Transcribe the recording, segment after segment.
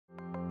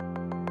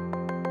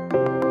So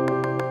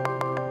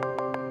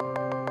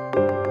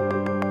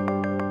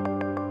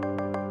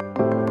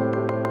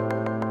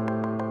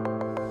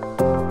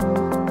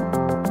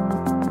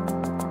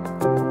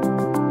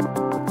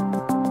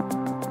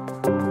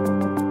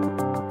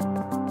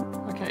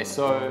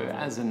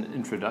as an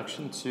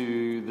introduction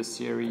to the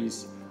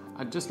series,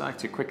 I'd just like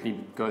to quickly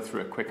go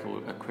through a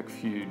quick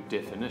few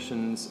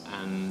definitions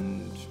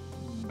and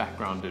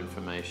background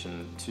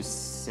information to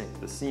set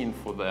the scene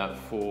for the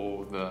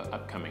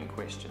upcoming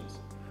questions.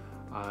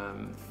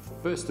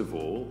 First of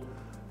all,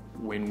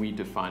 when we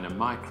define a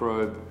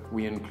microbe,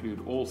 we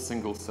include all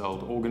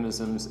single-celled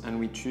organisms, and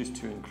we choose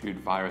to include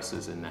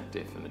viruses in that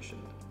definition.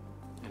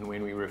 And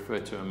when we refer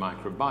to a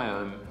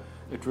microbiome,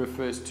 it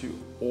refers to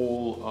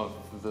all of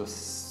the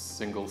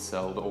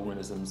single-celled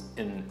organisms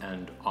in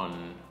and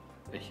on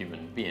a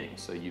human being.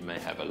 So you may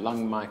have a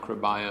lung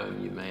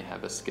microbiome, you may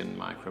have a skin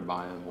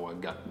microbiome, or a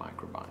gut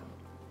microbiome.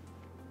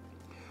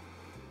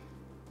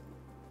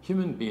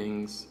 Human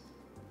beings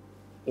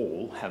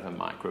all have a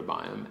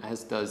microbiome,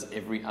 as does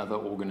every other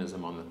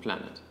organism on the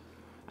planet.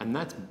 And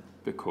that's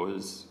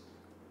because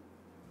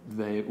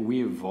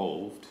we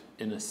evolved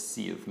in a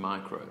sea of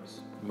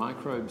microbes.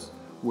 Microbes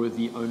were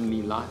the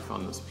only life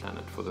on this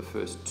planet for the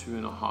first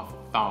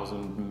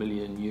 2,500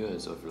 million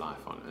years of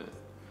life on Earth.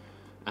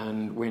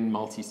 And when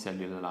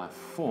multicellular life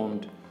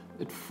formed,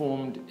 it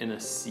formed in a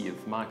sea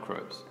of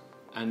microbes,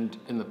 and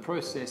in the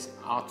process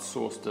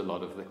outsourced a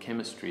lot of the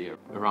chemistry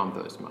around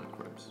those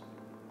microbes.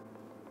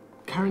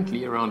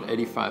 Currently, around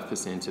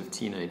 85% of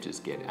teenagers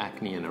get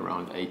acne and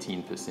around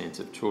 18%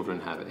 of children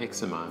have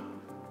eczema.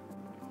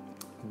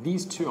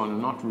 These two are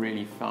not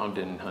really found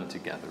in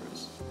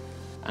hunter-gatherers.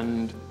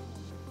 And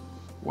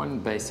one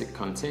basic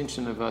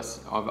contention of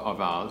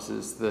ours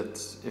is that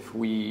if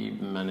we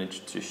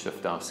manage to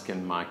shift our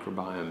skin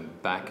microbiome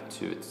back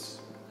to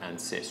its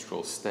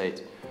ancestral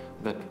state,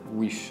 that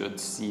we should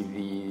see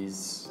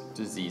these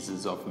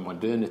diseases of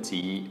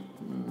modernity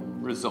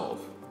resolve.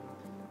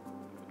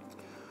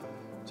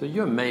 So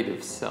you're made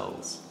of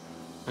cells,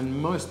 and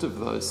most of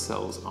those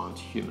cells aren't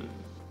human.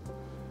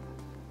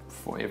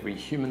 For every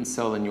human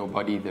cell in your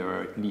body, there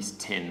are at least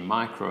 10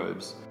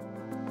 microbes,